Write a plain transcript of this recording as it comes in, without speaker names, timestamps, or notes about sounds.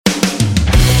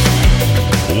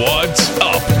What's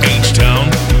up, H-Town?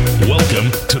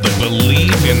 Welcome to the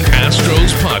Believe in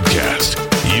Astros podcast,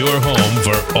 your home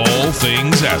for all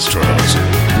things Astros,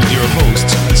 with your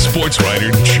hosts, sports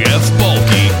writer Jeff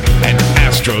Balke and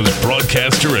Astros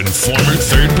broadcaster and former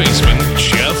third baseman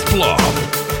Jeff Blum.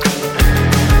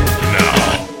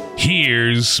 Now,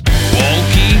 here's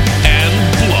Balke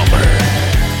and Blummer.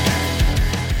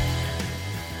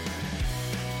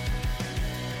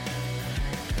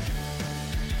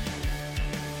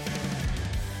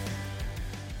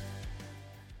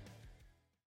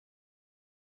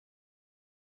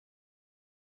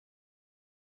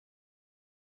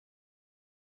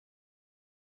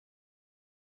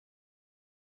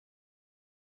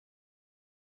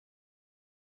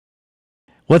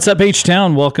 What's up,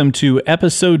 H-Town? Welcome to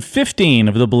episode 15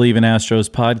 of the Believe in Astros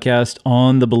podcast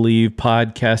on the Believe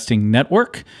Podcasting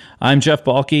Network. I'm Jeff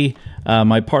Balke.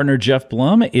 My partner, Jeff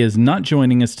Blum, is not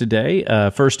joining us today.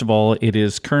 First of all, it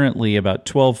is currently about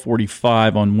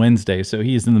 12:45 on Wednesday, so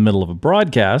he's in the middle of a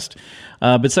broadcast.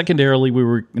 But secondarily, we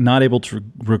were not able to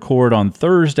record on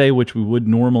Thursday, which we would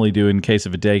normally do in case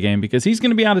of a day game, because he's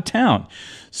going to be out of town.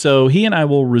 So he and I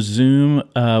will resume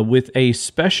with a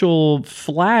special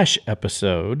flash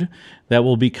episode that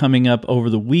will be coming up over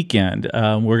the weekend.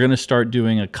 We're going to start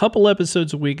doing a couple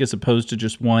episodes a week as opposed to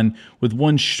just one, with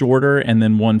one shorter and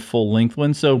then one full-length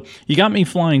one. So you got me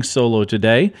flying solo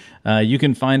today. You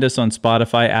can find us on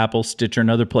Spotify, Apple, Stitcher,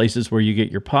 and other places where you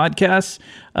get your podcasts.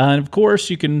 And of course,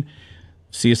 you can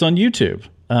see us on YouTube,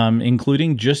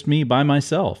 including just me by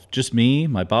myself. Just me,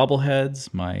 my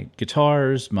bobbleheads, my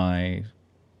guitars, my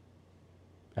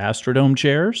Astrodome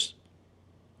chairs,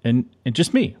 and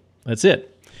just me. That's it.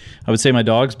 I would say my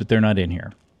dogs, but they're not in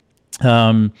here.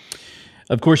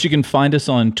 Of course, you can find us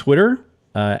on Twitter,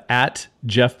 at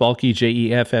Jeff Balke,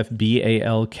 JEFFBALKE,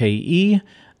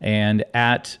 and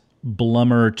at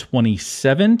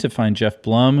Blummer27 to find Jeff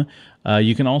Blum.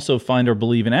 You can also find our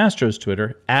Believe in Astros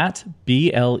Twitter at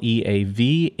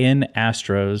BLEAV in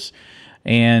Astros.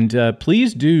 And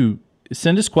please do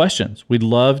send us questions. We'd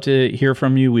love to hear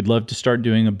from you. We'd love to start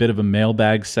doing a bit of a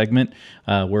mailbag segment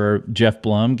where Jeff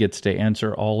Blum gets to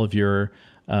answer all of your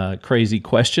crazy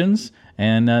questions.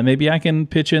 And maybe I can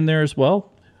pitch in there as well.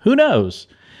 Who knows?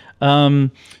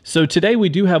 So today we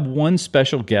do have one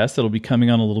special guest that'll be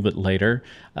coming on a little bit later.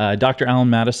 Dr.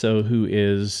 Matusow, who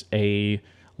is a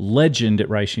legend at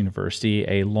Rice University,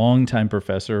 a longtime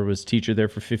professor, was teacher there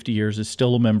for 50 years, is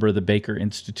still a member of the Baker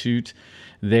Institute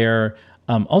there.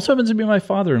 Also happens to be my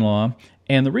father-in-law.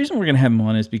 And the reason we're going to have him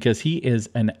on is because he is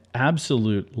an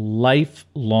absolute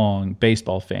lifelong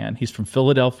baseball fan. He's from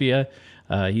Philadelphia.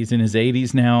 He's in his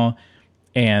 80s now.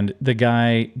 And the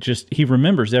guy he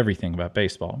remembers everything about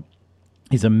baseball.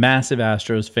 He's a massive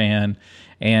Astros fan.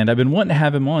 And I've been wanting to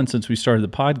have him on since we started the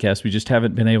podcast. We just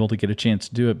haven't been able to get a chance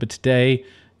to do it. But today,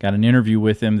 got an interview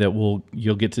with him that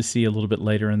you'll get to see a little bit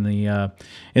later in the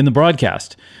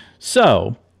broadcast.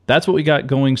 So that's what we got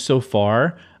going so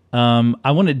far.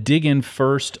 I want to dig in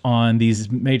first on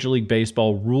these Major League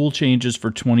Baseball rule changes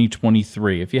for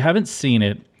 2023. If you haven't seen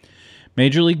it,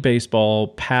 Major League Baseball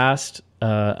passed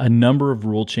a number of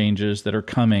rule changes that are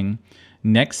coming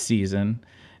next season.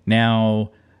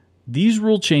 Now, these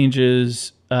rule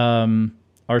changes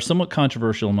are somewhat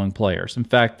controversial among players. In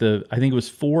fact, I think it was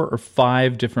 4 or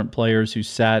 5 different players who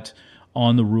sat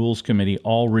on the rules committee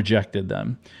all rejected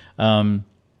them.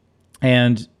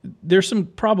 And there's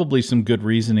probably some good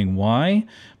reasoning why,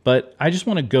 but I just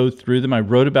want to go through them. I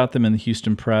wrote about them in the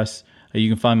Houston Press. You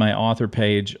can find my author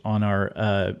page on our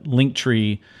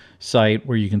Linktree site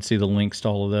where you can see the links to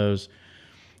all of those.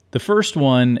 The first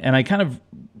one, and I kind of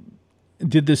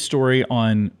did this story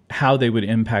on how they would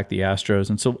impact the Astros,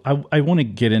 and so I want to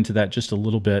get into that just a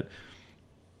little bit.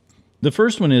 The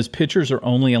first one is pitchers are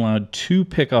only allowed 2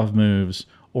 pickoff moves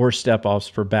or step-offs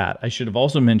per bat. I should have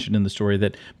also mentioned in the story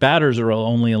that batters are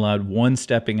only allowed 1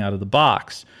 stepping out of the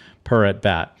box per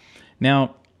at-bat.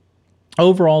 Now,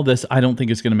 overall, this I don't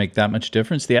think is going to make that much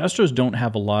difference. The Astros don't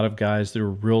have a lot of guys that are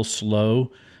real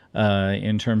slow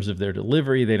in terms of their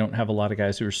delivery. They don't have a lot of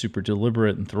guys who are super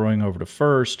deliberate and throwing over to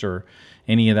first or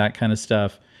any of that kind of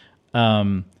stuff.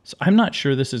 So I'm not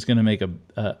sure this is going to make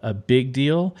a big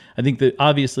deal. I think that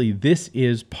obviously this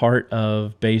is part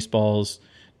of baseball's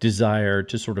desire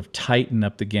to sort of tighten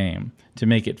up the game, to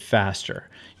make it faster.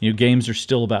 Games are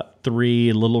still about a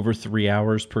little over 3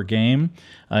 hours per game.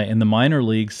 In the minor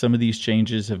leagues, some of these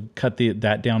changes have cut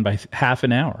that down by half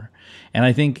an hour. And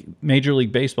I think Major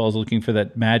League Baseball is looking for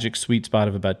that magic sweet spot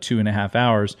of about 2.5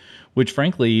 hours, which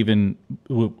frankly even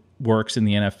works in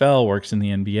the NFL, works in the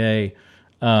NBA.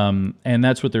 And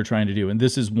that's what they're trying to do. And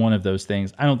this is one of those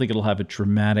things. I don't think it'll have a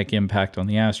dramatic impact on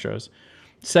the Astros.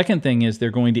 Second thing is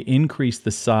they're going to increase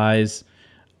the size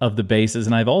of the bases,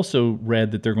 and I've also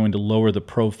read that they're going to lower the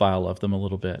profile of them a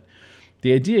little bit.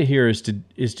 The idea here is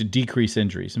to decrease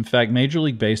injuries. In fact, Major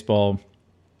League Baseball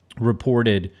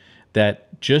reported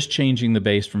that just changing the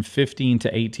base from 15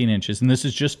 to 18 inches, and this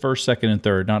is just first, second, and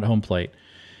third, not home plate,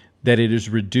 that it has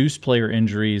reduced player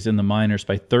injuries in the minors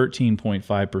by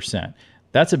 13.5%.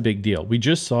 That's a big deal. We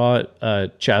just saw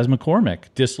Chas McCormick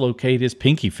dislocate his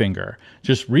pinky finger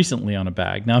just recently on a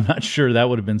bag. Now, I'm not sure that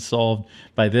would have been solved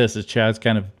by this, as Chas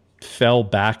kind of fell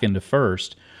back into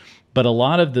first. But a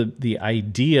lot of the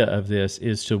idea of this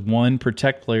is to, one,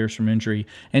 protect players from injury,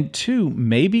 and two,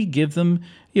 maybe give them,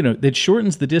 it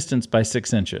shortens the distance by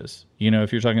 6 inches.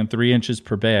 If you're talking 3 inches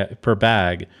per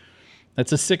bag,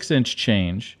 that's a 6-inch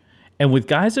change. And with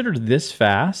guys that are this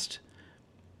fast,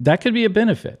 that could be a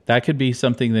benefit. That could be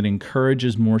something that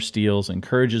encourages more steals,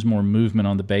 encourages more movement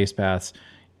on the base paths.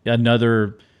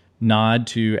 Another nod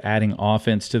to adding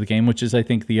offense to the game, which is, I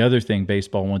think, the other thing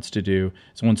baseball wants to do,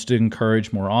 is wants to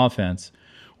encourage more offense,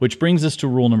 which brings us to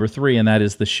rule number 3, and that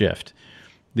is the shift.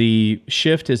 The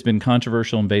shift has been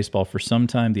controversial in baseball for some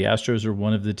time. The Astros are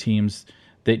one of the teams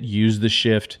that use the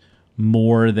shift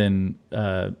more than,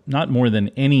 not more than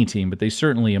any team, but they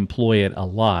certainly employ it a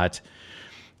lot.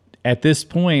 At this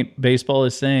point, baseball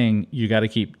is saying you got to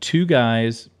keep 2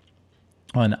 guys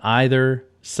on either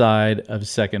side of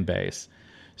second base.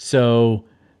 So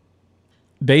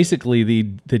basically,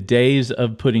 the days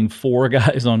of putting 4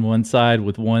 guys on one side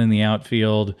with 1 in the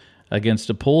outfield against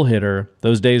a pull hitter,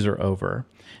 those days are over.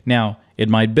 Now, it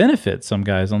might benefit some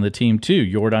guys on the team too.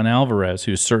 Yordan Alvarez,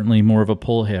 who's certainly more of a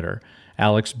pull hitter.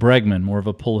 Alex Bregman, more of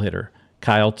a pull hitter.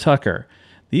 Kyle Tucker.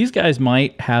 These guys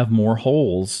might have more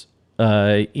holes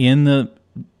in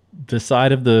the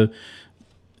side of the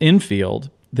infield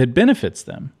that benefits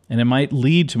them, and it might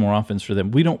lead to more offense for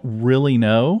them. We don't really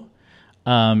know.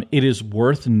 It is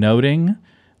worth noting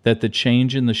that the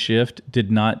change in the shift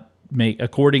did not make,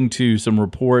 according to some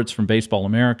reports from Baseball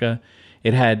America,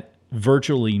 it had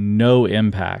virtually no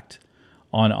impact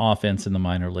on offense in the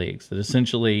minor leagues. That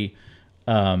essentially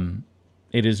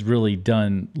it has really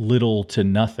done little to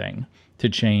nothing to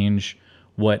change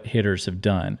what hitters have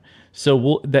done. So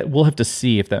we'll have to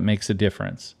see if that makes a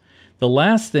difference. The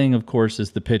last thing, of course,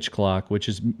 is the pitch clock, which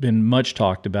has been much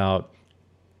talked about.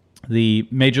 The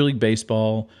Major League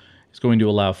Baseball is going to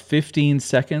allow 15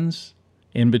 seconds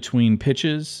in between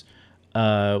pitches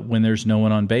when there's no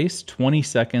one on base, 20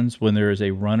 seconds when there is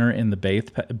a runner in the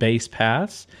base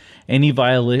paths. Any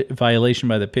violation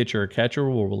by the pitcher or catcher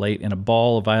will relate in a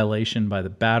ball. A violation by the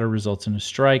batter results in a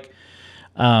strike.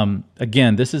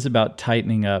 Again, this is about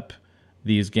tightening up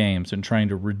these games and trying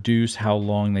to reduce how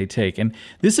long they take. And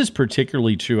this is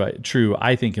particularly true,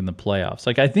 I think, in the playoffs.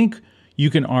 Like, I think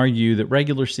you can argue that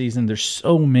regular season, there's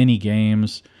so many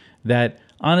games that,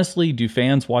 honestly, do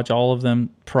fans watch all of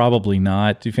them? Probably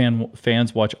not. Do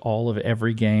fans watch all of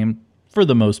every game? For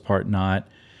the most part, not.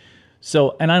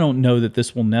 So, and I don't know that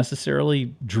this will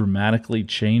necessarily dramatically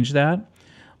change that,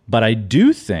 but I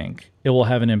do think it will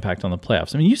have an impact on the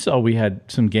playoffs. I mean, you saw we had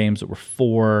some games that were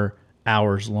 4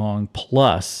 hours long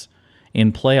plus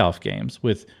in playoff games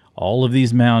with all of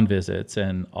these mound visits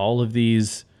and all of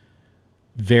these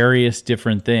various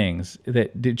different things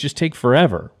that just take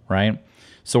forever, right?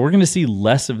 So we're going to see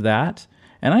less of that.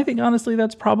 And I think, honestly,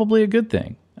 that's probably a good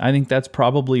thing. I think that's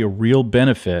probably a real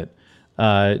benefit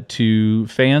to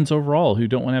fans overall who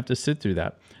don't want to have to sit through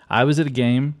that. I was at a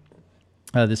game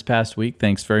this past week,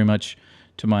 thanks very much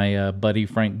to my buddy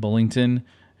Frank Bullington,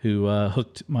 who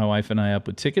hooked my wife and I up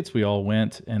with tickets. We all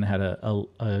went and had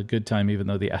a good time, even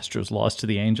though the Astros lost to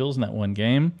the Angels in that one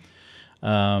game.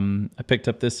 I picked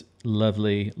up this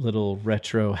lovely little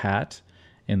retro hat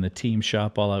in the team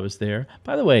shop while I was there.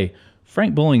 By the way,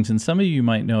 Frank Bullington, some of you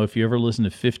might know, if you ever listen to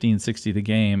 1560 The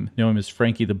Game, know him as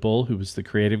Frankie the Bull, who was the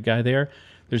creative guy there.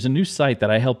 There's a new site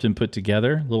that I helped him put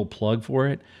together, a little plug for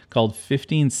it, called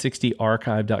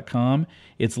 1560archive.com.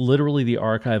 It's literally the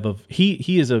archive of...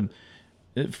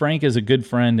 Frank is a good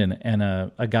friend and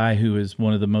a guy who is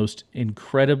one of the most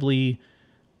incredibly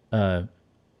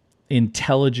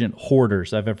intelligent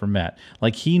hoarders I've ever met.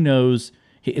 Like, he knows...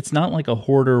 It's not like a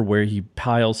hoarder where he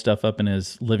piles stuff up in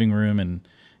his living room and,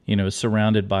 is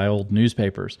surrounded by old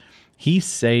newspapers. He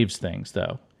saves things,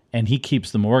 though, and he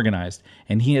keeps them organized.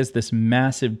 And he has this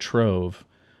massive trove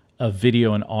of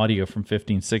video and audio from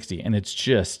 1560, and it's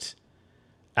just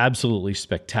absolutely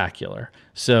spectacular.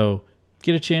 So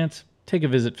get a chance, take a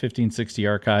visit,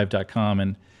 1560archive.com,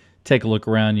 and take a look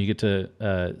around. You get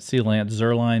to see Lance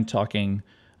Zierlein talking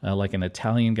like an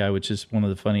Italian guy, which is one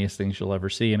of the funniest things you'll ever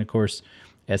see. And, of course,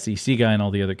 SEC guy and all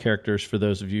the other characters for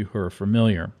those of you who are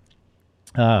familiar.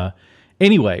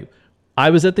 Anyway, I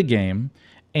was at the game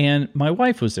and my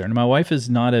wife was there. And my wife is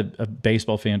not a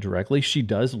baseball fan directly. She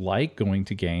does like going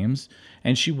to games,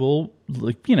 and she will,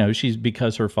 she's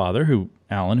because her father,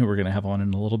 Alan, who we're going to have on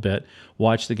in a little bit,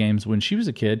 watched the games when she was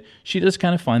a kid. She does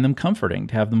kind of find them comforting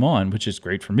to have them on, which is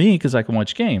great for me because I can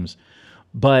watch games.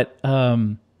 But,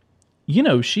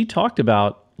 she talked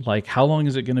about like, how long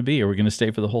is it going to be? Are we going to stay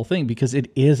for the whole thing? Because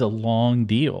it is a long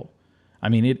deal. I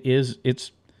mean,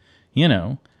 it's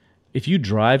if you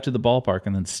drive to the ballpark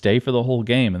and then stay for the whole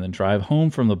game and then drive home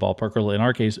from the ballpark, or in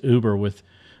our case, Uber with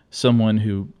someone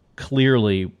who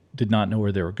clearly did not know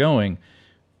where they were going,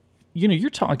 you're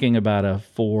talking about a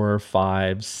 4,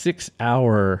 5, 6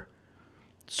 hour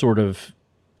sort of,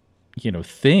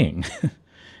 thing.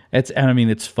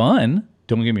 It's fun.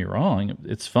 Don't get me wrong.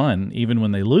 It's fun. Even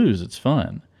when they lose, it's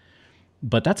fun.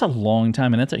 But that's a long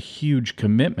time, and that's a huge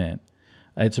commitment.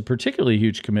 It's a particularly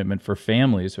huge commitment for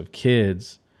families with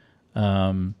kids.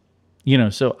 So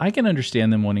I can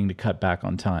understand them wanting to cut back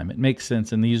on time. It makes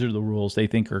sense, and these are the rules they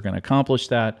think are going to accomplish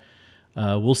that.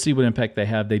 We'll see what impact they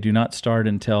have. They do not start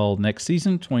until next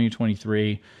season,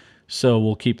 2023, so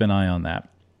we'll keep an eye on that.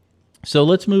 So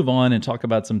let's move on and talk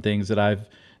about some things that I've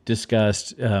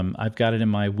discussed. I've got it in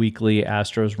my weekly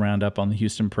Astros roundup on the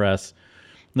Houston Press.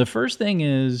 The first thing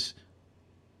is,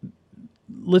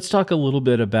 let's talk a little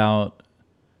bit about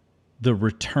the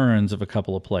returns of a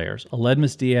couple of players.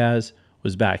 Aledmus Diaz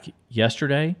was back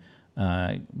yesterday,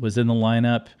 was in the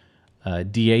lineup,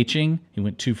 DHing. He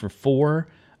went 2 for 4.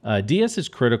 Diaz is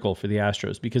critical for the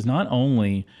Astros because not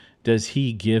only does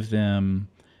he give them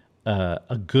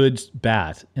a good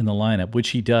bat in the lineup, which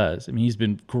he does. I mean, he's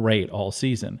been great all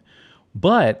season.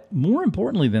 But more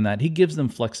importantly than that, he gives them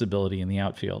flexibility in the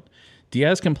outfield.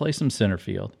 Diaz can play some center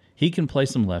field. He can play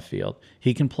some left field.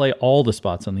 He can play all the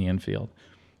spots on the infield.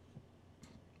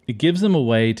 It gives them a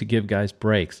way to give guys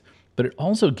breaks, but it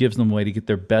also gives them a way to get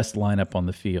their best lineup on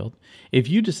the field. If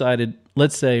you decided,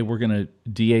 let's say we're going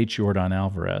to DH Yordan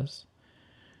Alvarez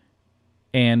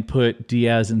and put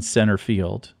Diaz in center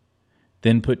field,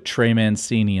 then put Trey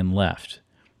Mancini in left.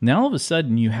 Now all of a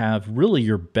sudden you have really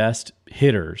your best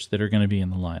hitters that are going to be in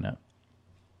the lineup.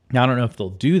 Now I don't know if they'll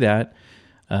do that.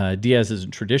 Diaz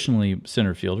isn't traditionally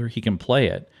center fielder. He can play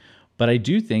it. But I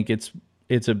do think it's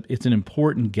an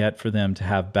important get for them to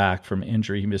have back from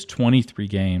injury. He missed 23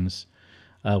 games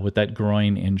with that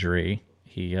groin injury.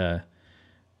 He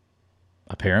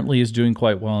apparently is doing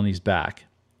quite well, and he's back.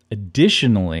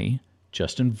 Additionally,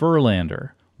 Justin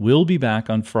Verlander will be back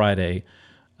on Friday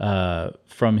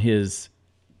from his,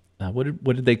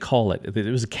 what did they call it?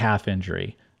 It was a calf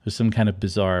injury. It was some kind of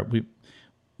bizarre.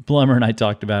 Blummer and I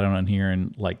talked about it on here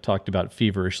and talked about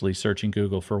feverishly searching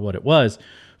Google for what it was.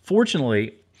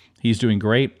 Fortunately, he's doing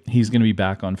great. He's going to be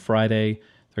back on Friday.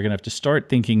 They're going to have to start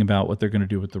thinking about what they're going to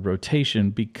do with the rotation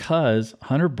because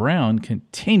Hunter Brown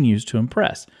continues to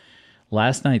impress.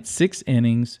 Last night, 6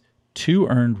 innings, 2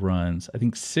 earned runs, I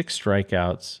think 6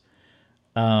 strikeouts,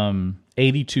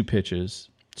 82 pitches,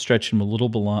 stretched him a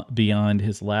little beyond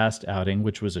his last outing,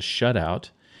 which was a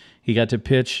shutout. He got to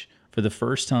pitch for the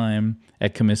first time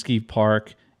at Comiskey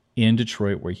Park in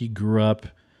Detroit, where he grew up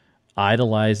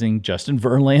idolizing Justin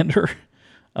Verlander,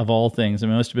 of all things. I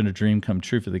mean, it must have been a dream come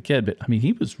true for the kid, but I mean,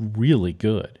 he was really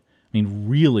good. I mean,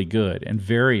 really good and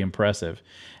very impressive.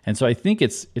 And so I think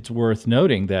it's worth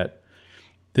noting that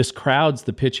this crowds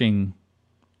the pitching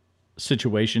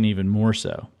situation even more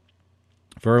so.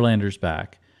 Verlander's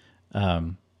back.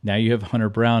 Now you have Hunter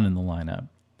Brown in the lineup.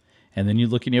 And then you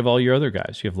look and you have all your other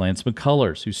guys. You have Lance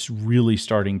McCullers, who's really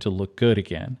starting to look good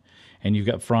again. And you've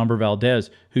got Framber Valdez,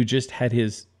 who just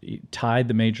tied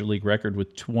the major league record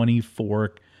with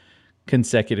 24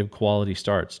 consecutive quality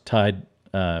starts, tied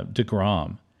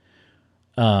DeGrom.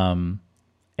 And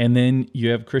then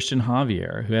you have Christian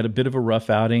Javier, who had a bit of a rough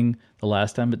outing the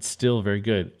last time, but still very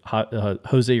good.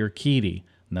 Jose Urquidy,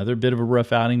 another bit of a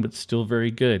rough outing, but still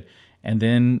very good. And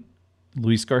then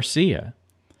Luis Garcia,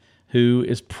 who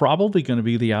is probably going to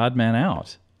be the odd man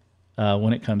out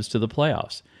when it comes to the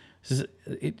playoffs.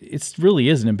 It really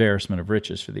is an embarrassment of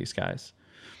riches for these guys.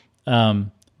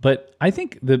 But I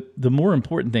think the more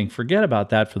important thing, forget about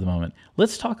that for the moment.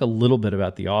 Let's talk a little bit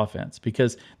about the offense,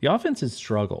 because the offense has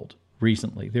struggled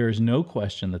recently. There is no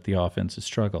question that the offense has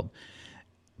struggled.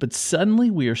 But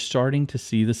suddenly we are starting to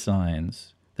see the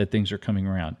signs that things are coming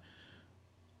around.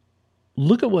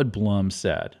 Look at what Blum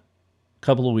said a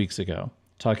couple of weeks ago,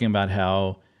 talking about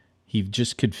how he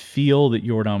just could feel that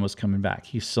Yordan was coming back.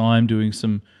 He saw him doing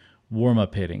some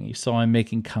warm-up hitting. He saw him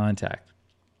making contact.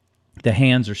 The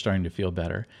hands are starting to feel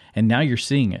better. And now you're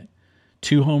seeing it.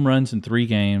 2 home runs in 3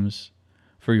 games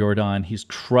for Yordan. He's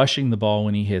crushing the ball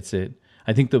when he hits it.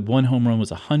 I think the one home run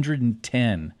was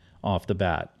 110 off the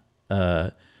bat.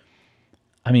 That's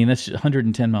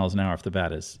 110 miles an hour off the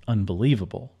bat is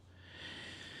unbelievable.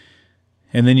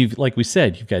 And then like we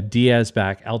said, you've got Diaz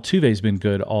back. Altuve's been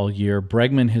good all year.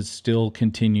 Bregman has still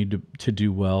continued to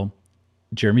do well.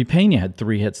 Jeremy Pena had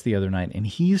 3 hits the other night, and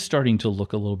he's starting to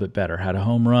look a little bit better. Had a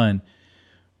home run.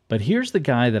 But here's the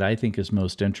guy that I think is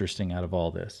most interesting out of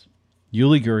all this.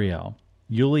 Yuli Gurriel.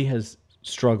 Yuli has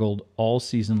struggled all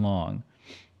season long.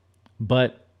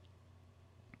 But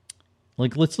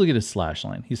let's look at his slash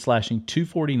line. He's slashing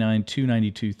 249,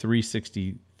 292,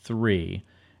 363,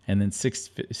 and then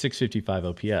 655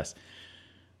 OPS.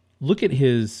 Look at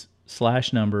his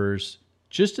slash numbers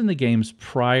just in the games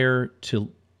prior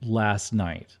to last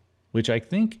night, which I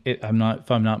think, if I'm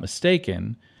not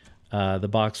mistaken, the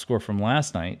box score from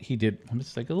last night, he did.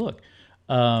 Let's take a look.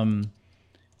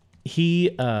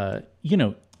 His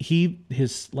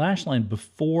slash line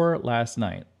before last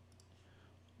night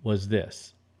was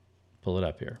this. Pull it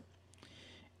up here.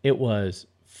 It was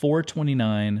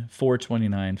 429,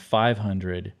 429,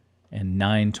 500, and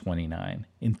 929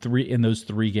 in those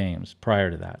 3 games prior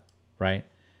to that, right?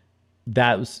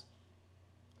 That was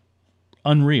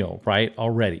unreal, right?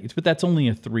 Already. But that's only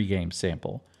a 3-game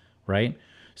sample, right?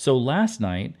 So last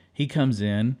night, he comes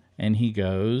in and he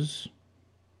goes,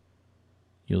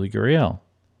 Yuli Gurriel,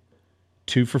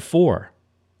 2 for 4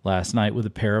 last night with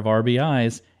a pair of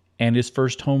RBIs and his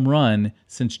first home run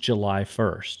since July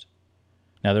 1st.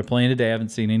 Now they're playing today. I haven't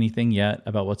seen anything yet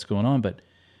about what's going on, but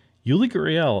Yuli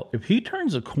Gurriel, if he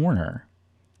turns a corner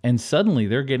and suddenly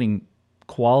they're getting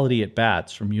quality at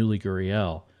bats from Yuli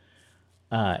Gurriel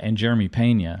and Jeremy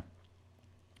Pena,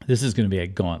 this is going to be a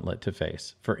gauntlet to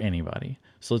face for anybody.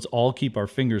 So let's all keep our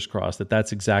fingers crossed that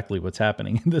that's exactly what's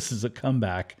happening. This is a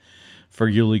comeback for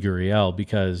Yuli Gurriel,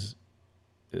 because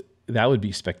that would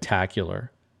be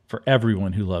spectacular for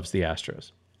everyone who loves the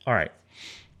Astros. All right.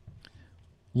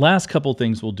 Last couple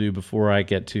things we'll do before I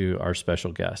get to our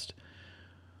special guest.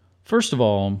 First of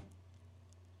all,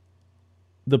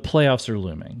 the playoffs are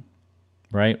looming,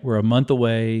 right? We're a month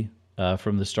away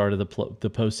from the start of the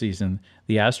postseason.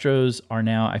 The Astros are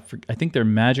now, I think their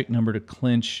magic number to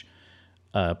clinch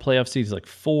playoff seeds is like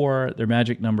 4. Their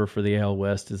magic number for the AL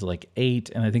West is like 8,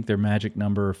 and I think their magic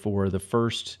number for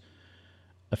first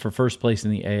place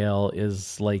in the AL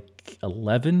is like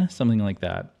 11, something like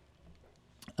that.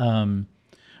 Brian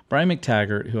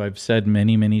McTaggart, who I've said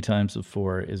many, many times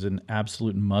before, is an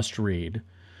absolute must-read.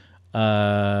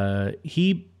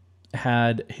 He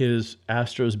had his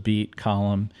Astros Beat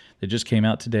column that just came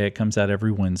out today. It comes out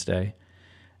every Wednesday.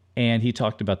 And he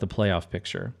talked about the playoff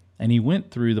picture. And he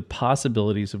went through the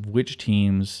possibilities of which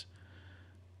teams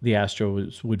the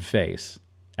Astros would face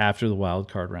after the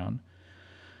wild card round.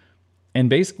 And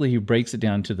basically he breaks it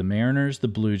down to the Mariners, the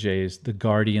Blue Jays, the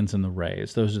Guardians, and the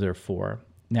Rays. Those are their 4.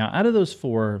 Now, out of those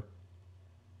 4,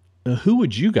 who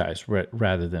would you guys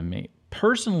rather than me?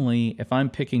 Personally, if I'm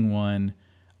picking one,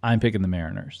 I'm picking the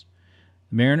Mariners.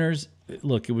 The Mariners,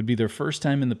 look, it would be their first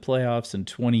time in the playoffs in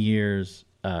 20 years.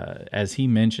 As he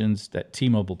mentions, that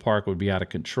T-Mobile Park would be out of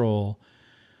control.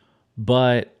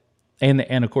 But, and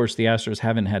of course, the Astros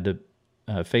haven't had to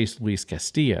face Luis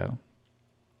Castillo.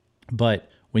 But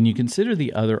when you consider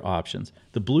the other options,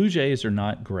 the Blue Jays are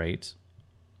not great,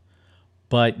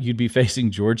 but you'd be facing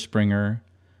George Springer,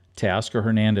 Teoscar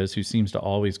Hernandez, who seems to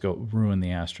always go ruin the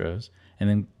Astros, and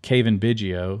then Cavan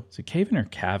Biggio. Is it Cavan or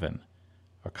Cavan?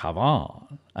 Or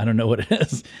Cavan? I don't know what it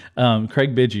is.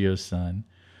 Craig Biggio's son.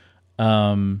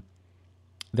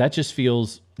 That just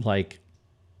feels like,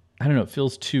 I don't know, it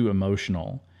feels too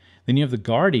emotional. Then you have the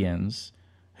Guardians,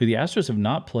 who the Astros have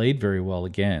not played very well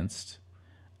against.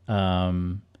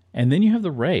 And then you have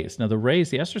the Rays. Now, the Rays,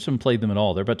 the Astros haven't played them at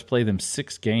all. They're about to play them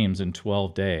 6 games in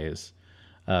 12 days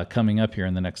coming up here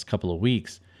in the next couple of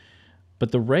weeks.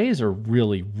 But the Rays are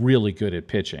really, really good at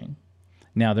pitching.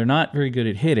 Now, they're not very good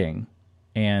at hitting.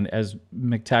 And as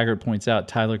McTaggart points out,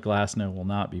 Tyler Glasnow will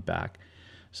not be back.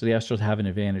 So the Astros have an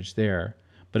advantage there.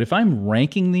 But if I'm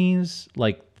ranking these,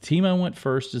 like the team I want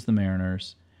first is the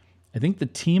Mariners. I think the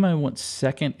team I want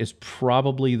second is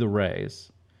probably the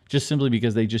Rays, just simply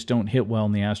because they just don't hit well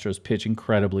and the Astros pitch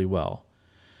incredibly well.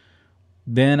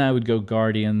 Then I would go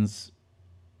Guardians,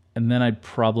 and then I'd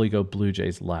probably go Blue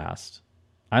Jays last.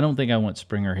 I don't think I want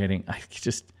Springer hitting.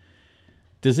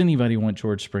 Does anybody want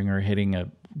George Springer hitting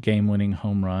a game-winning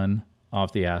home run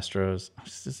off the Astros?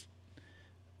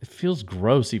 It feels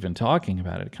gross even talking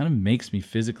about it. It kind of makes me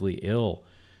physically ill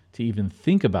to even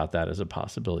think about that as a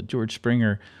possibility. George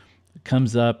Springer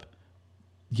comes up,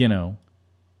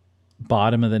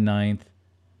 bottom of the 9th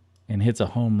and hits a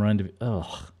home run.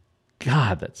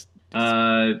 God, that's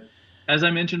as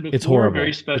I mentioned It's before, a very horrible.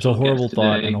 It's a special horrible guest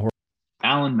thought and a today,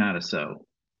 Alan Matusow,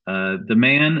 the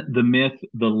man, the myth,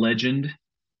 the legend,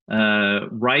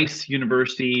 Rice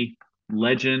University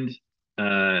legend,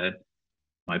 uh,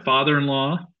 my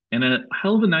father-in-law, and a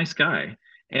hell of a nice guy,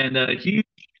 and a huge,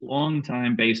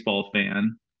 longtime baseball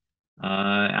fan.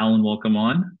 Alan, welcome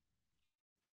on.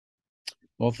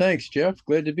 Well, thanks, Jeff.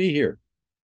 Glad to be here.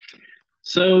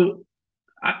 So,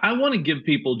 I want to give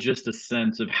people just a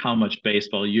sense of how much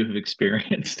baseball you have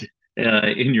experienced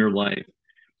in your life.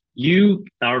 You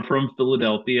are from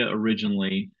Philadelphia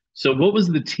originally. So, what was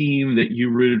the team that you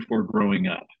rooted for growing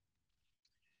up?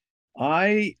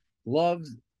 I loved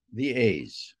the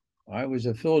A's. I was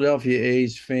a Philadelphia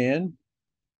A's fan,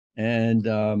 and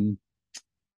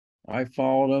I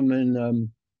followed them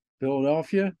in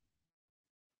Philadelphia,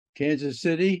 Kansas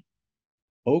City,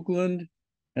 Oakland,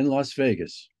 and Las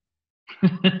Vegas.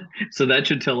 So that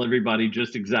should tell everybody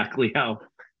just exactly how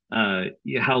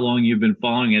long you've been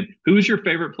following it. Who was your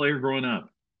favorite player growing up?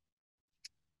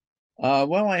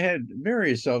 Well, I had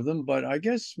various of them, but I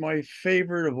guess my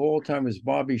favorite of all time was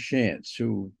Bobby Shantz,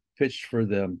 who pitched for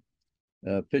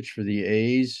the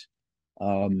A's.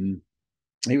 Um,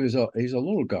 he's a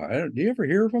little guy. Do you ever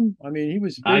hear of him? I mean, he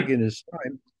was big I in his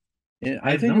time, and I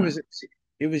I have think not.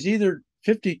 it was either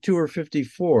 52 or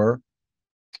 54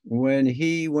 when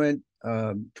he went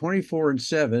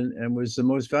 24-7 and was the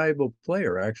most valuable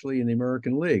player actually in the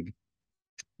American League.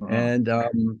 Wow. And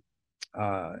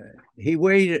uh, he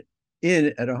weighed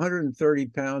in at 130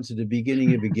 pounds at the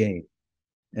beginning of a game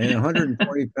and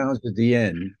 120 pounds at the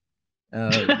end.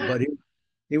 But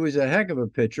he was a heck of a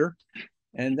pitcher.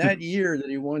 And that year that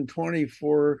he won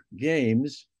 24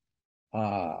 games,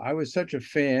 I was such a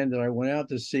fan that I went out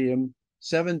to see him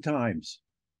 7 times.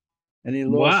 And he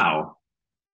lost, Wow.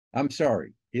 I'm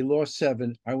sorry, he lost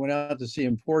seven. I went out to see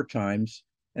him 4 times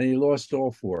and he lost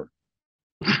all four.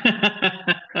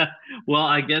 Well,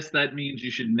 I guess that means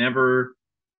you should never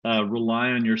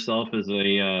rely on yourself as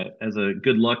a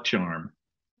good luck charm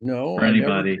No, for I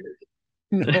never anybody. did.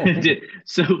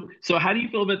 No. So how do you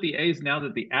feel about the A's now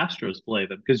that the Astros play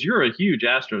them? Because you're a huge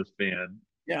Astros fan,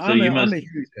 Yeah, so you I'm must. a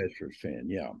huge Astros fan.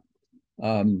 Yeah.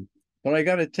 But I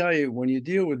got to tell you, when you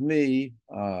deal with me,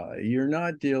 you're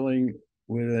not dealing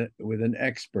with an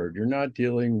expert. You're not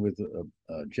dealing with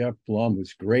Jeff Blum,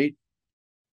 who's great,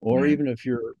 or Right. even if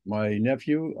you're my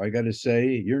nephew, I got to say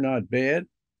you're not bad.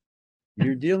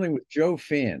 You're dealing with Joe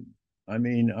Fan. I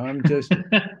mean, I'm just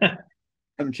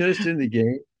in the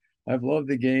game. I've loved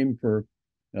the game for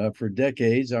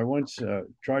decades. I once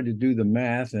tried to do the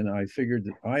math, and I figured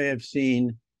that I have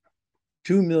seen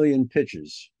 2 million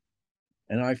pitches,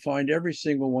 and I find every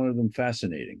single one of them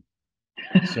fascinating.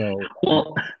 So,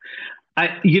 Well,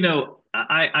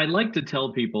 I like to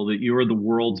tell people that you are the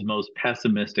world's most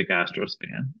pessimistic Astros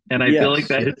fan, and I feel like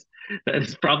yes, yes, that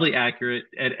is probably accurate.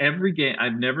 At every game,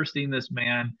 I've never seen this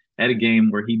man at a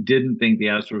game where he didn't think the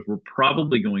Astros were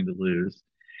probably going to lose,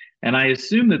 and I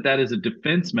assume that that is a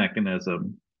defense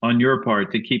mechanism on your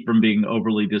part to keep from being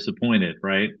overly disappointed,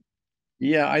 right?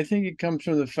 yeah. I think it comes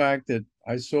from the fact that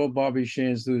I saw Bobby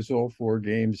Shantz lose all 4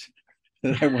 games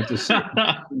that I went to see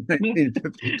in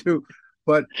 1952.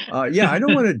 But yeah, I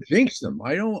don't want to jinx them.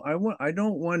 I don't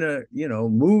want to,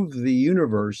 move the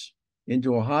universe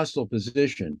into a hostile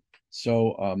position.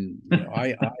 So,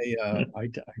 I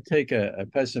take a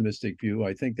pessimistic view.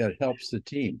 I think that helps the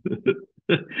team.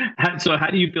 So,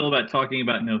 how do you feel about talking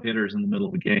about no hitters in the middle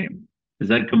of a game? Is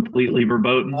that completely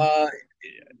verboten? Uh,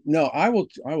 no, I will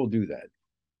do that.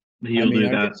 I You'll mean, do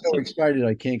I get that. so excited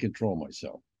I can't control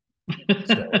myself.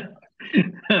 So,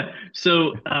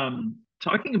 So,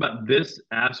 talking about this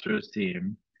Astros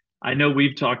team, I know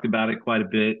we've talked about it quite a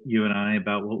bit, you and I,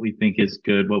 about what we think is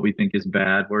good, what we think is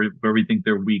bad, where we think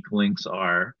their weak links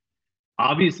are.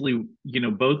 Obviously,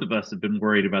 both of us have been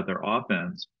worried about their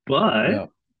offense, but yeah,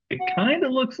 it kind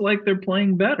of looks like they're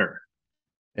playing better.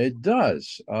 it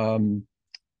does.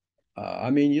 I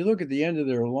mean, you look at the end of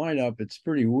their lineup; it's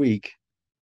pretty weak.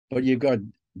 But you've got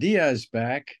Diaz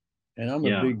back, and I'm a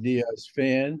Yeah, big Diaz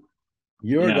fan.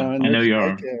 yeah, Jordan I know looks you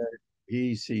like are.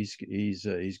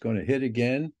 he's going to hit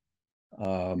again,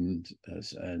 and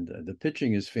the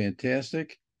pitching is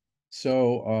fantastic.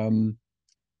 So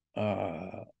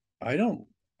uh, I don't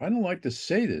I don't like to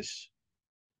say this,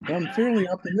 but I'm fairly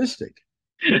optimistic.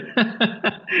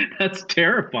 That's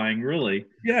terrifying, really.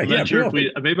 Yeah, I'm yeah, not sure if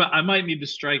really. we maybe I might need to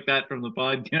strike that from the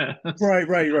podcast. Right,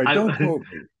 right, right. Don't I quote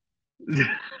me.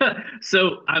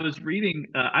 so I was reading.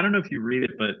 I don't know if you read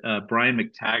it, but Brian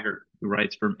McTaggart, who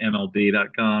writes from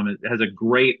MLB.com, it has a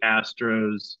great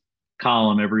Astros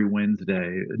column every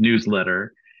Wednesday, a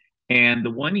newsletter, And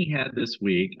the one he had this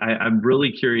week, I'm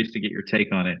really curious to get your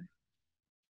take on it.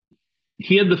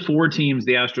 He had the four teams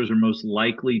the Astros are most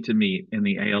likely to meet in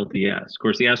the ALDS. Of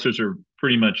course, the Astros are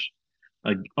pretty much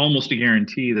almost a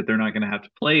guarantee that they're not going to have to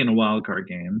play in a wild card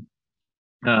game.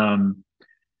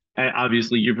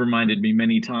 Obviously, you've reminded me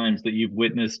many times that you've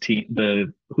witnessed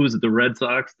the Red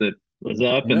Sox that was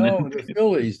up, and No, then the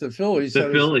Phillies the Phillies,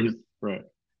 right?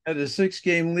 had a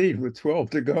 6-game lead with 12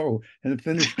 to go and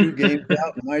finished 2 games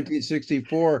out in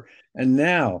 1964. And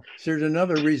now, so there's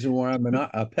another reason why I'm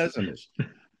a pessimist.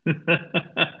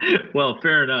 Well,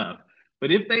 fair enough.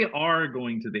 But if they are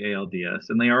going to the ALDS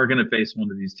and they are going to face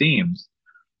one of these teams,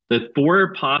 the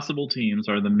four possible teams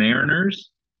are the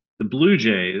Mariners, the Blue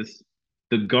Jays,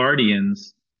 the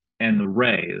Guardians, and the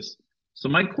Rays. So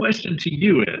my question to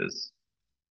you is,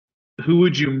 who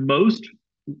would you most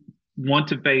want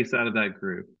to face out of that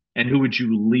group, and who would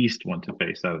you least want to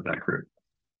face out of that group?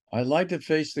 I'd like to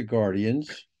face the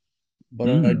Guardians, but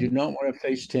I do not want to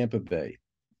face Tampa Bay.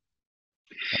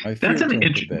 I fear That's an Tampa Bay.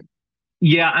 interesting.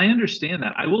 Yeah, I understand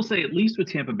that. I will say, at least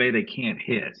with Tampa Bay, they can't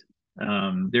hit.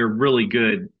 They're really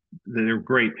good. They're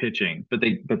great pitching, but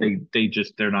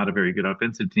they're not a very good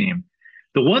offensive team.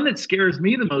 The one that scares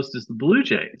me the most is the Blue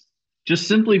Jays, just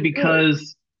simply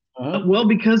because,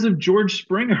 because of George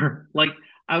Springer. Like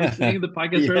I was saying in the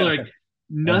podcast earlier, like,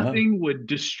 nothing would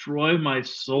destroy my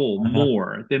soul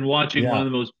more than watching one of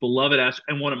the most beloved Astros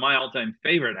and one of my all-time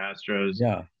favorite Astros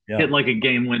hit like a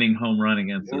game-winning home run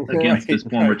against his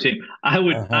former team. I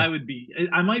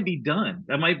might be done.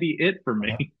 That might be it for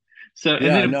me. So, and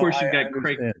then of course you've got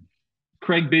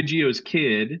Craig Biggio's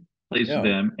kid plays for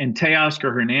them, and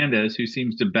Teoscar Hernandez, who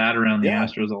seems to bat around the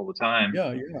Astros all the time.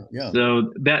 Yeah.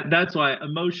 So that's why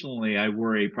emotionally I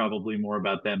worry probably more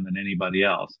about them than anybody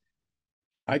else.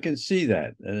 I can see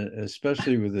that,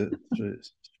 especially with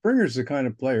Springer's the kind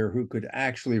of player who could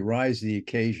actually rise the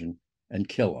occasion and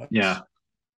kill us. Yeah.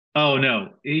 Oh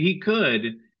no, he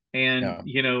could, and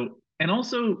and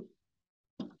also,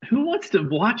 who wants to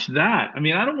watch that? I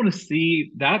mean, I don't want to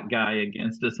see that guy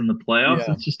against us in the playoffs.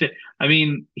 It's just, I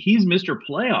mean, he's Mr.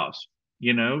 Playoffs.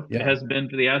 Has been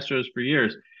for the Astros for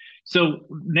years. So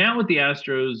now with the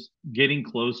Astros getting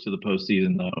close to the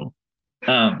postseason, though,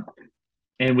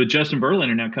 and with Justin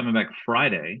Verlander now coming back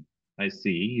Friday, I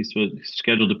see he's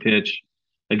scheduled to pitch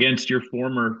against your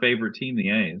former favorite team, the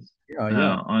A's.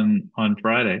 On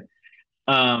Friday.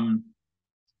 You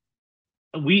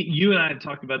and I have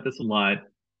talked about this a lot.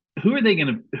 Who are they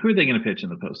gonna pitch in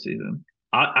the postseason?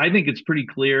 I think it's pretty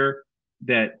clear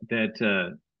that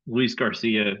Luis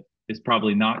Garcia is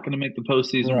probably not going to make the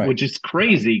postseason, which is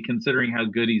crazy considering how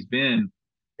good he's been.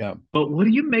 Yeah. But what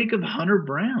do you make of Hunter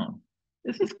Brown?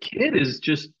 This kid is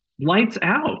just lights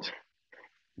out.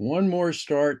 One more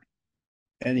start,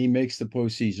 and he makes the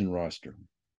postseason roster.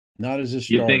 Not as a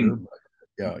starter,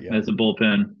 but as a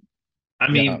bullpen.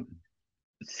 I mean,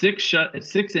 6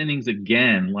 innings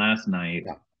again last night,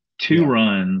 2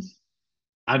 runs.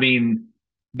 I mean,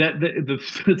 the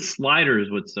slider is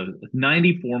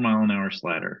 94-mile-an-hour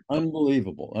slider.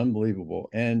 Unbelievable.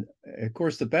 And of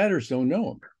course, the batters don't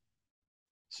know him.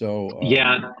 So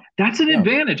that's an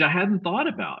advantage I hadn't thought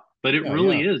about, but it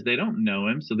really is. They don't know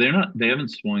him, so they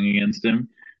haven't swung against him.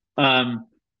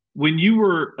 When you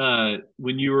were growing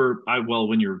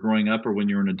up or when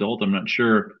you were an adult, I'm not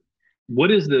sure.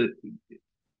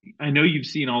 I know you've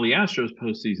seen all the Astros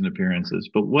postseason appearances,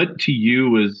 but what to you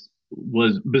was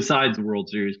besides the World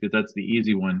Series, because that's the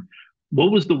easy one,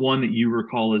 what was the one that you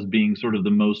recall as being sort of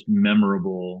the most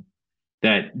memorable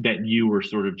that you were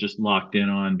sort of just locked in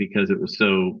on because it was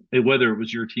whether it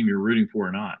was your team you're rooting for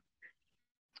or not?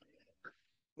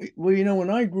 Well, when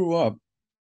I grew up,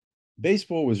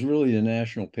 baseball was really the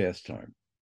national pastime.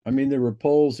 I mean, there were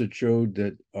polls that showed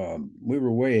that we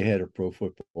were way ahead of pro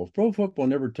football. Pro football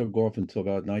never took off until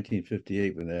about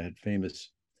 1958 when they had famous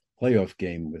playoff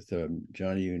game with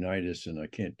Johnny Unitas and I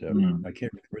can't remember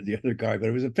the other guy, but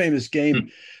it was a famous game.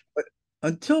 But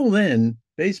until then,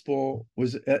 baseball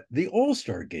was the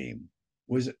All-Star game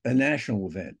was a national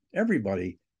event.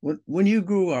 Everybody, when you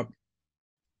grew up,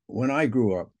 when I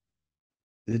grew up,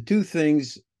 the two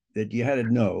things that you had to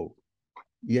know.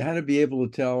 You had to be able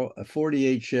to tell a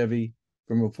 48 Chevy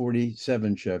from a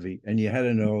 47 Chevy, and you had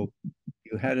to know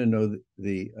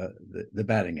the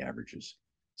batting averages.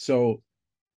 So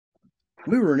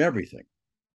we were in everything.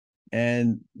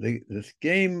 And the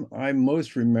game I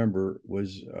most remember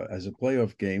was as a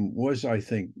playoff game was, I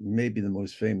think, maybe the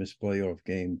most famous playoff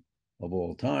game of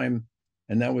all time,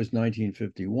 and that was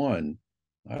 1951.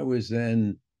 I was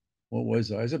then, I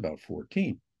was about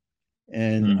 14,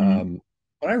 and.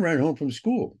 But I ran home from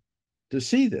school to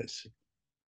see this.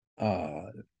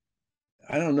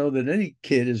 I don't know that any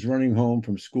kid is running home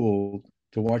from school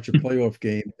to watch a playoff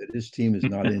game that his team is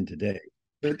not in today.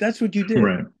 But that's what you did.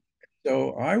 Right.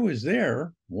 So I was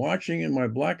there watching in my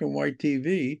black and white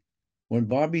TV when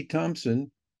Bobby Thompson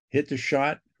hit the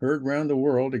shot heard round the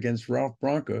world against Ralph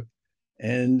Branca,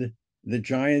 and the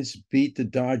Giants beat the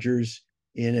Dodgers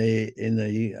in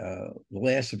the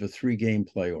last of a 3-game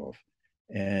playoff,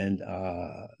 and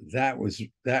that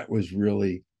was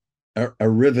really a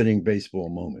riveting baseball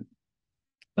moment.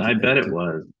 I bet it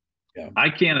was. Yeah. I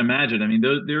can't imagine. I mean,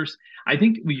 there's. I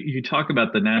think you talk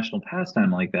about the national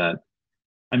pastime like that.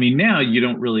 I mean, now you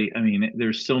don't really. I mean,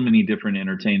 there's so many different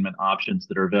entertainment options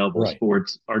that are available. Right.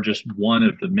 Sports are just one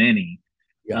of the many.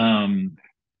 Yeah.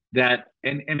 That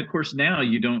and of course now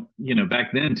you don't. You know,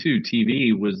 back then too,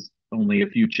 TV was only a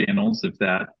few channels, if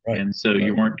that, Right. and so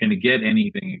you weren't going to get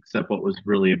anything except what was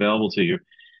really available to you.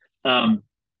 Um,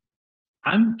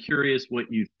 I'm curious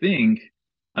what you think.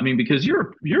 I mean, because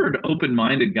you're an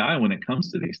open-minded guy when it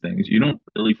comes to these things. You don't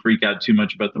really freak out too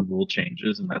much about the rule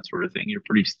changes and that sort of thing. You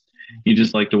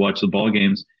just like to watch the ball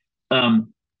games.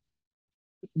 Um,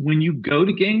 when you go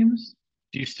to games,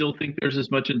 do you still think there's as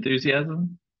much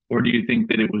enthusiasm, or do you think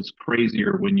that it was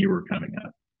crazier when you were coming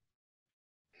up?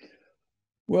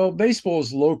 Well, baseball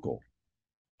is local.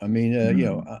 I mean,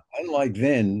 unlike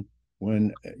then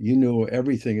when you knew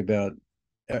everything about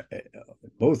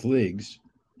both leagues,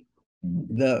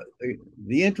 the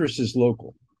interest is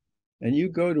local, and you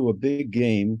go to a big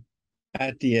game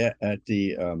at the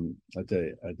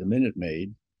Minute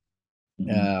Maid.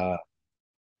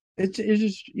 It's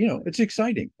just it's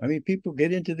exciting. I mean, people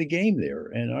get into the game there,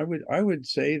 and I would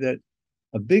say that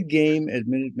a big game at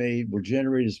Minute Maid will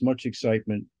generate as much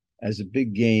excitement as a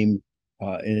big game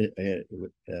in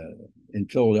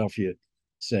Philadelphia,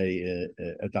 say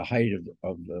at the height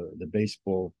of the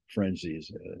baseball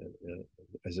frenzies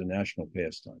as a national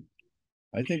pastime.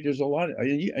 I think there's a lot,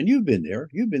 and you've been there.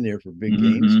 You've been there for big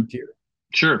games here.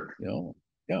 Sure.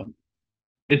 Yeah.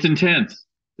 It's intense.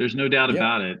 There's no doubt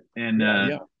about it. And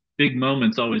big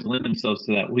moments always lend themselves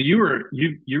to that. Well, you were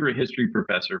a history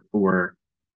professor for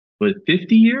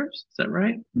 50 years? Is that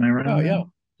right? Am I right? Oh, yeah.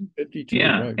 52.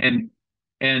 Yeah. Right. And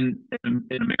in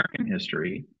American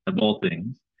history, of all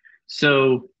things.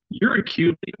 So you're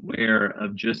acutely aware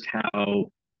of just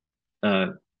how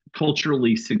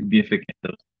culturally significant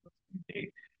those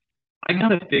things. I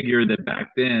gotta figure that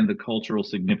back then the cultural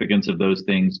significance of those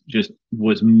things just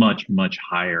was much, much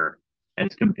higher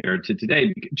as compared to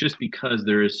today, just because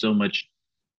there's so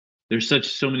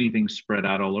many things spread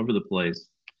out all over the place.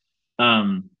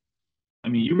 I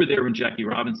mean, you were there when Jackie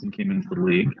Robinson came into the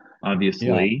league,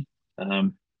 obviously. Yeah.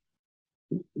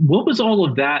 What was all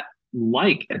of that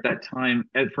like at that time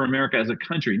for America as a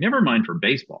country? Never mind for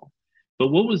baseball, but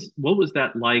what was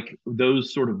that like?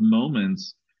 Those sort of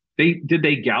moments. Did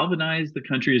they galvanize the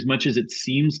country as much as it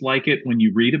seems like it when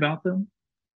you read about them?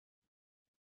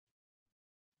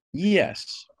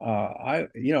 Yes,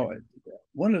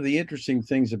 one of the interesting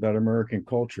things about American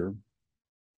culture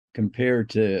compared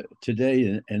to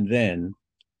today and then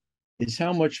is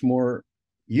how much more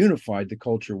unified the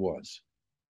culture was.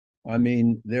 I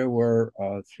mean, there were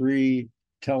 3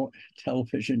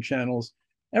 television channels.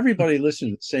 Everybody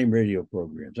listened to the same radio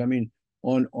programs. I mean,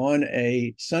 on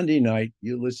a Sunday night,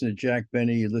 you listen to Jack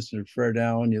Benny, you listen to Fred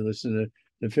Allen, you listen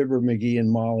to Fibber McGee and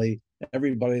Molly.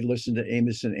 Everybody listened to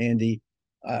Amos and Andy.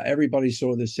 Everybody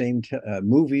saw the same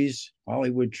movies.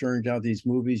 Hollywood churned out these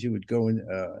movies. You would go in,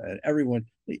 and everyone,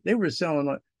 they were selling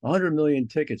 100 million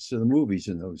tickets to the movies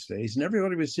in those days, and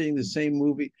everybody was seeing the same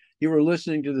movie. You were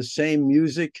listening to the same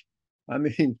music. I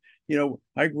mean,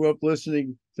 I grew up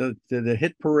listening to the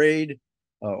hit parade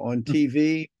on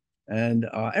TV, and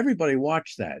everybody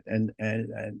watched that, and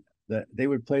they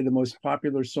would play the most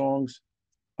popular songs,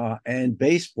 and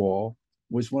baseball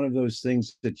was one of those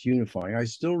things that's unifying. I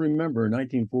still remember in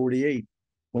 1948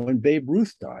 when Babe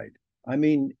Ruth died. I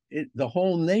mean, the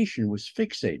whole nation was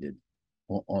fixated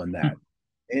on that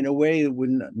in a way that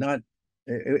would not.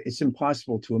 It's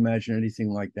impossible to imagine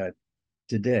anything like that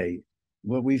today.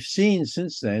 What we've seen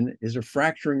since then is a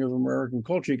fracturing of American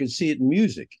culture. You can see it in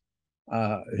music.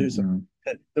 There's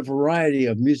the variety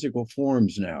of musical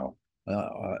forms now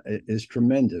is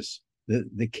tremendous.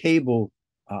 The cable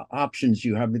options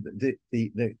you have,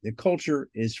 the culture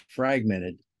is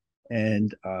fragmented,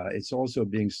 and it's also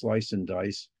being sliced and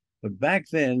diced. But back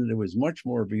then, there was much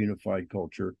more of a unified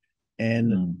culture,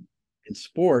 and in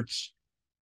sports,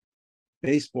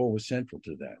 baseball was central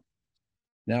to that.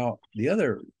 Now, the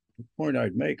other point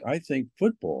I'd make, I think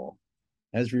football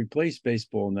has replaced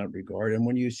baseball in that regard. And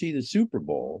when you see the Super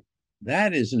Bowl,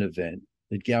 that is an event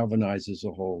that galvanizes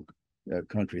the whole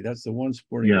country. That's the one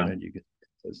sporting event you can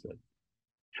does that.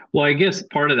 Well, I guess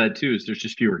part of that too is there's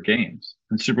just fewer games.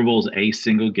 And Super Bowl is a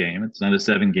single game. It's not a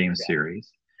 7 game series.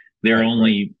 There are Right,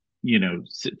 only,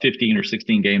 15 or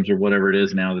 16 games or whatever it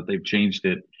is now that they've changed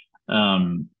it,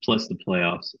 plus the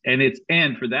playoffs.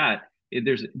 And for that,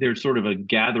 there's sort of a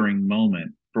gathering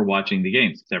moment for watching the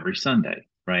games. It's every Sunday,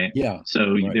 right? Yeah,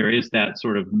 So right. there is that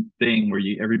sort of thing where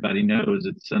everybody knows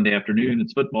it's Sunday afternoon,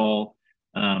 it's football,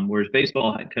 whereas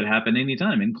baseball could happen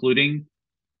anytime, including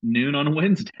noon on a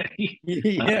Wednesday.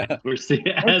 Yeah. We're seeing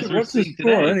What's the seeing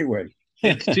score today. anyway?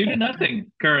 It's 2-0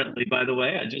 currently. By the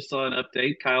way, I just saw an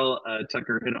update. Kyle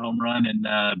Tucker hit a home run, and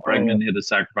Oh, Bregman hit a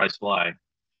sacrifice fly.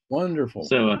 wonderful.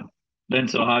 So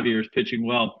Javier is pitching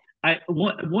well.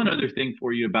 One other thing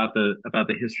for you about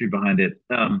the history behind it.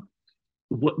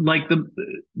 Like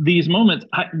these moments,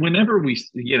 whenever we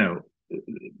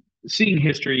seeing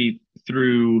history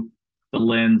through the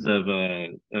lens of a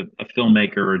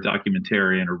filmmaker or a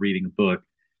documentarian or reading a book,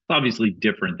 it's obviously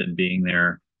different than being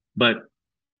there. But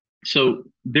so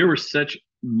there were such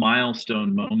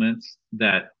milestone moments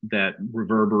that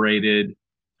reverberated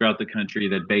throughout the country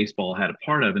that baseball had a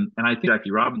part of, and I think Jackie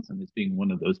Robinson is being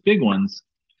one of those big ones,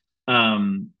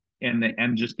 and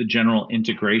just the general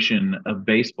integration of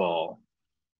baseball.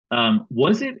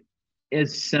 Was it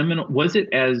as seminal? Was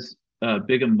it as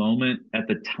big a moment at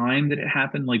the time that it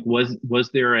happened? Like, was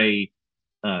there a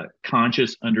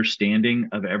conscious understanding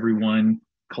of everyone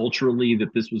culturally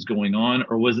that this was going on,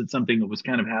 or was it something that was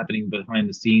kind of happening behind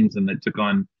the scenes and that took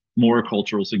on more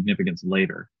cultural significance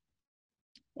later?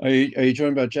 Are you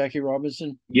talking about Jackie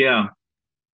Robinson? Yeah.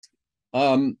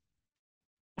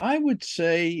 I would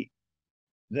say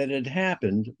that it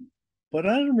happened, but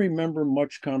I don't remember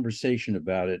much conversation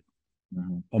about it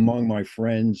among my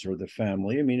friends or the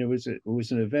family. I mean, it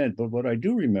was an event, but what I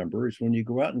do remember is when you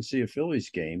go out and see a Phillies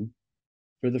game,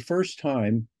 for the first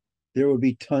time, there would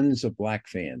be tons of black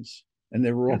fans, and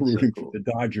they were all That's so rooting cool. for the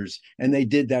Dodgers, and they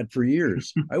did that for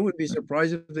years. I wouldn't be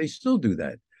surprised if they still do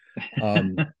that.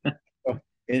 Um,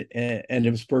 and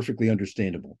it was perfectly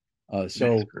understandable. That's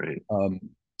So great.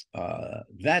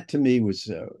 that to me was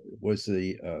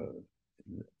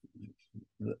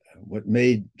what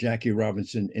made Jackie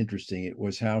Robinson interesting. It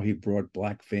was how he brought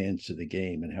black fans to the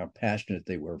game and how passionate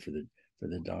they were for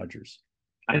the Dodgers.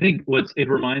 I think it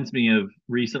reminds me of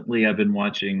recently I've been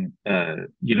watching, the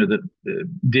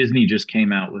Disney just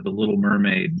came out with a Little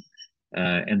Mermaid,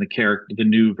 and the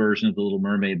new version of the Little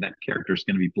Mermaid, that character is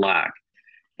going to be black.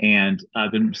 And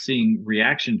I've been seeing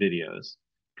reaction videos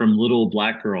from little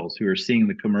black girls who are seeing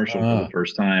the commercial for the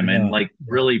first time and Yeah, like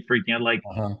really freaking out, like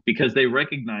uh-huh. because they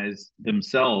recognize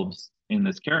themselves in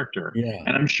this character. Yeah,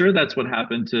 And I'm sure that's what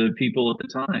happened to people at the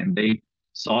time. They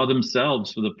saw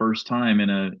themselves for the first time in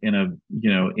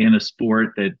a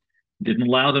sport that didn't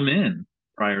allow them in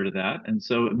prior to that. And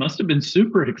so it must have been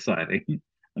super exciting.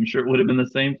 I'm sure it would have been the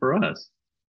same for us.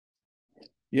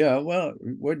 yeah. Well,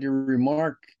 what your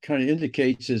remark kind of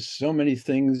indicates is so many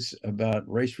things about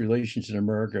race relations in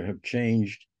America have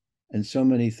changed, and so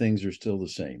many things are still the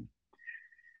same.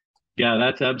 Yeah,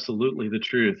 that's absolutely the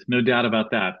truth. No doubt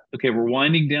about that. Okay, we're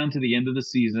winding down to the end of the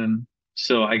season.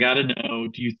 So I got to know,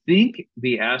 do you think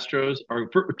the Astros are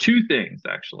for two things,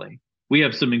 actually? We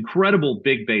have some incredible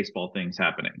big baseball things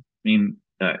happening. I mean,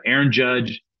 Aaron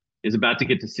Judge is about to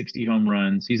get to 60 home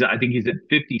runs. I think he's at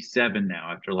 57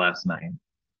 now after last night.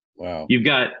 Wow. You've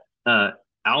got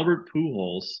Albert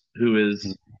Pujols,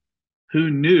 who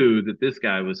knew that this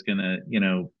guy was going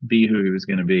to, be who he was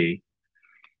going to be.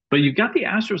 But you've got the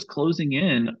Astros closing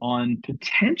in on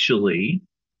potentially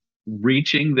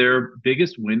reaching their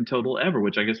biggest win total ever,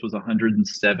 which I guess was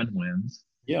 107 wins.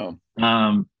 Yeah.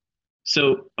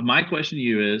 So my question to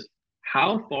you is,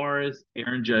 how far is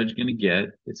Aaron Judge going to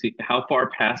get? How far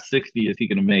past 60 is he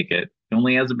going to make it? He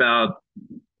only has about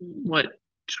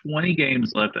 20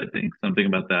 games left, I think, something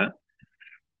about that.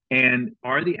 And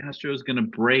are the Astros going to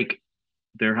break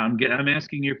I'm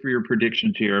asking you for your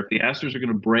predictions here. If the Astros are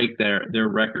going to break their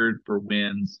record for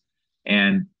wins,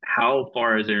 and how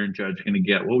far is Aaron Judge going to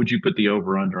get? What would you put the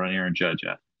over under on Aaron Judge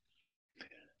at?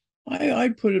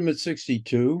 I'd put him at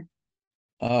 62.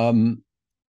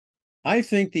 I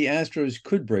think the Astros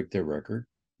could break their record,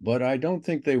 but I don't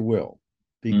think they will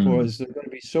because they're going to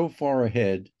be so far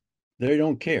ahead. They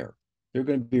don't care. They're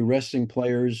going to be resting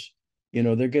players. They're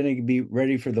going to be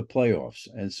ready for the playoffs.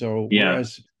 And so,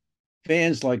 whereas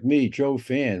fans like me, Joe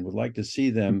Fan, would like to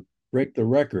see them break the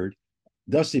record,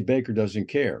 Dusty Baker doesn't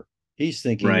care. He's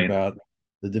thinking about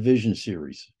the division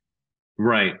series.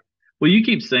 Right. Well, you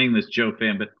keep saying this, Joe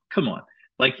Fan, but come on.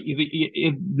 Like,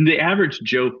 if the average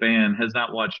Joe Fan has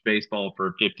not watched baseball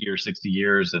for 50 or 60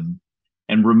 years and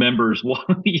remembers,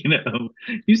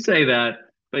 you say that,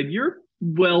 but you're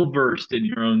well versed in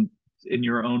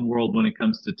your own world when it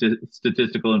comes to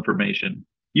statistical information.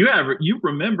 You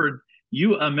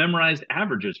memorized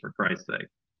averages, for Christ's sake.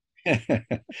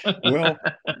 Well,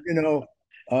 you know,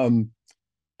 um,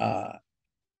 uh,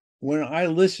 when I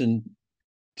listen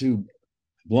to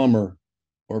Blummer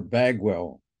or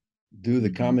Bagwell do the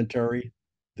commentary,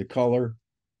 the color,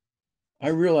 I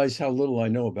realize how little I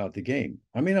know about the game.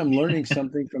 I mean, I'm learning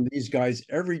something from these guys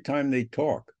every time they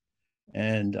talk.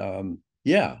 And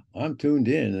yeah, I'm tuned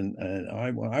in, and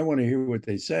I want to hear what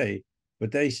they say.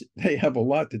 But they have a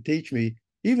lot to teach me,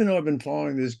 even though I've been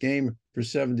following this game for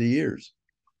 70 years.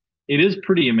 It is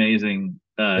pretty amazing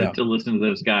Yeah. to listen to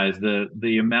those guys.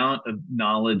 The amount of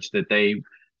knowledge that they,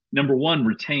 number one,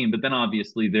 retain, but then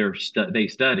obviously they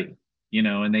study,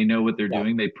 and they know what they're Yeah.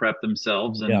 doing. They prep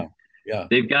themselves, and Yeah. Yeah.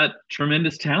 they've got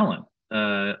tremendous talent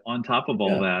on top of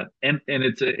all that. And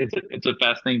it's a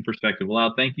fascinating perspective. Well,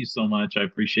 Al, thank you so much. I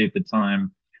appreciate the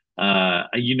time. I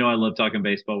love talking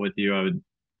baseball with you.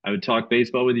 I would talk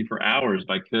baseball with you for hours if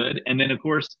I could. And then, of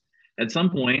course, at some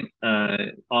point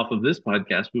off of this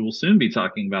podcast, we will soon be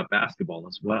talking about basketball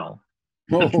as well.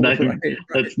 Let's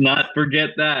not forget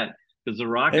that, because the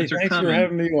Rockets are coming. Thanks for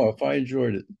having me off. I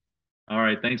enjoyed it. All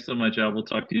right. Thanks so much, Al. We'll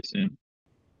talk to you soon.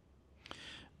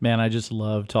 Man, I just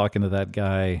love talking to that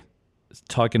guy.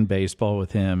 Talking baseball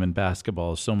with him and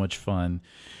basketball is so much fun.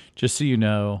 Just so you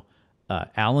know,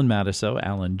 Alan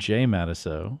J.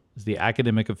 Matusow, is the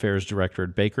Academic Affairs Director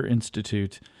at Baker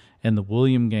Institute and the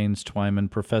William Gaines Twyman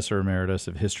Professor Emeritus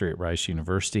of History at Rice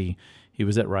University. He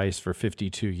was at Rice for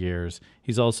 52 years.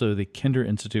 He's also the Kinder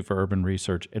Institute for Urban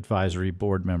Research Advisory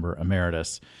Board Member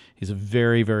Emeritus. He's a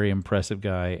very, very impressive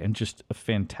guy and just a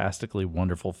fantastically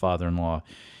wonderful father-in-law.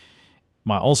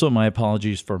 My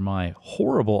apologies for my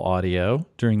horrible audio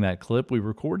during that clip. We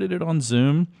recorded it on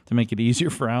Zoom to make it easier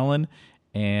for Alan,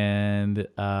 and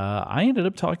I ended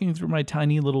up talking through my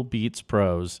tiny little Beats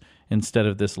Pros instead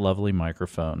of this lovely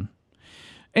microphone.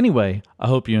 Anyway, I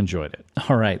hope you enjoyed it.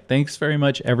 All right, thanks very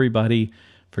much, everybody,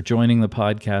 for joining the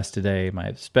podcast today.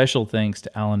 My special thanks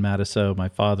to Alan Matusow, my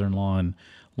father-in-law and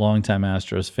longtime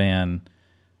Astros fan.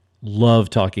 Love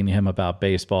talking to him about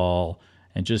baseball.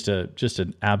 And just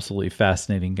an absolutely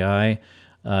fascinating guy.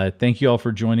 Thank you all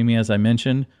for joining me. As I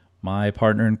mentioned, my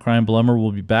partner in crime, Blummer,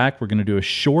 will be back. We're going to do a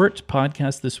short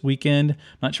podcast this weekend.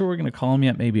 Not sure what we're going to call him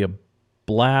yet. Maybe a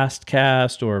blast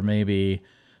cast, or maybe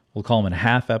we'll call him a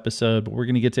half episode. But we're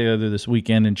going to get together this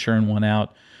weekend and churn one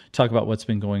out, talk about what's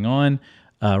been going on.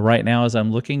 Right now, as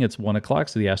I'm looking, it's 1 o'clock,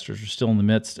 so the Astros are still in the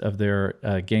midst of their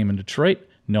game in Detroit.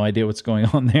 No idea what's going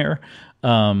on there.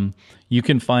 You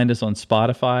can find us on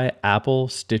Spotify, Apple,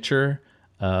 Stitcher,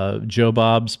 Joe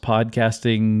Bob's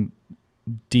Podcasting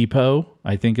Depot,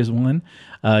 I think is one.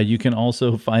 You can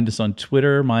also find us on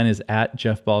Twitter. Mine is at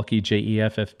Jeff Balke,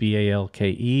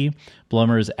 JEFFBALKE.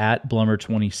 Blummer is at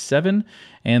Blummer27.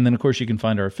 And then, of course, you can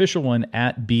find our official one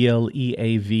at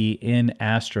BLEAV in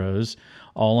Astros,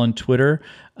 all on Twitter.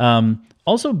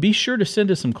 Also, be sure to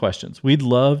send us some questions. We'd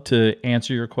love to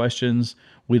answer your questions.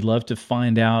 We'd love to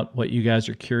find out what you guys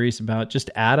are curious about. Just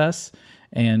add us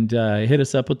and hit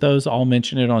us up with those. I'll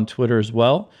mention it on Twitter as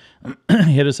well.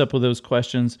 Hit us up with those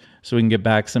questions so we can get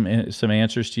back some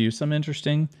answers to you. Some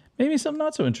interesting, maybe some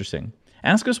not so interesting.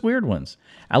 Ask us weird ones.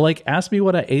 Ask me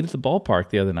what I ate at the ballpark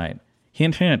the other night.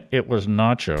 Hint, hint, it was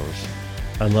nachos.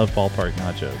 I love ballpark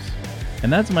nachos.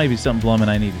 And that's maybe something Blum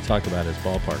and I need to talk about is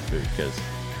ballpark food, because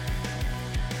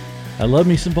I love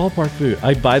me some ballpark food.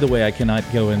 By the way, I cannot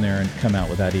go in there and come out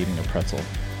without eating a pretzel.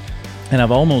 And I've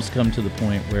almost come to the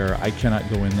point where I cannot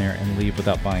go in there and leave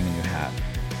without buying a new hat.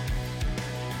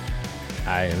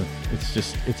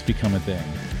 It's become a thing.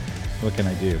 What can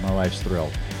I do? My wife's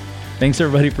thrilled. Thanks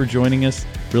everybody for joining us.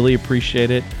 Really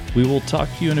appreciate it. We will talk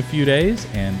to you in a few days,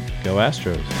 and go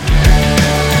Astros.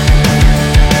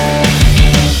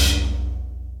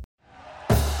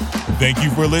 Thank you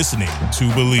for listening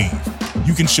to Believe.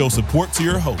 You can show support to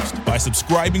your host by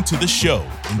subscribing to the show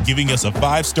and giving us a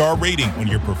 5-star rating on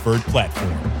your preferred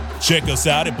platform. Check us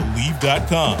out at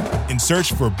Believe.com and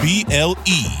search for BLEAV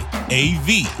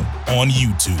on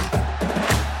YouTube.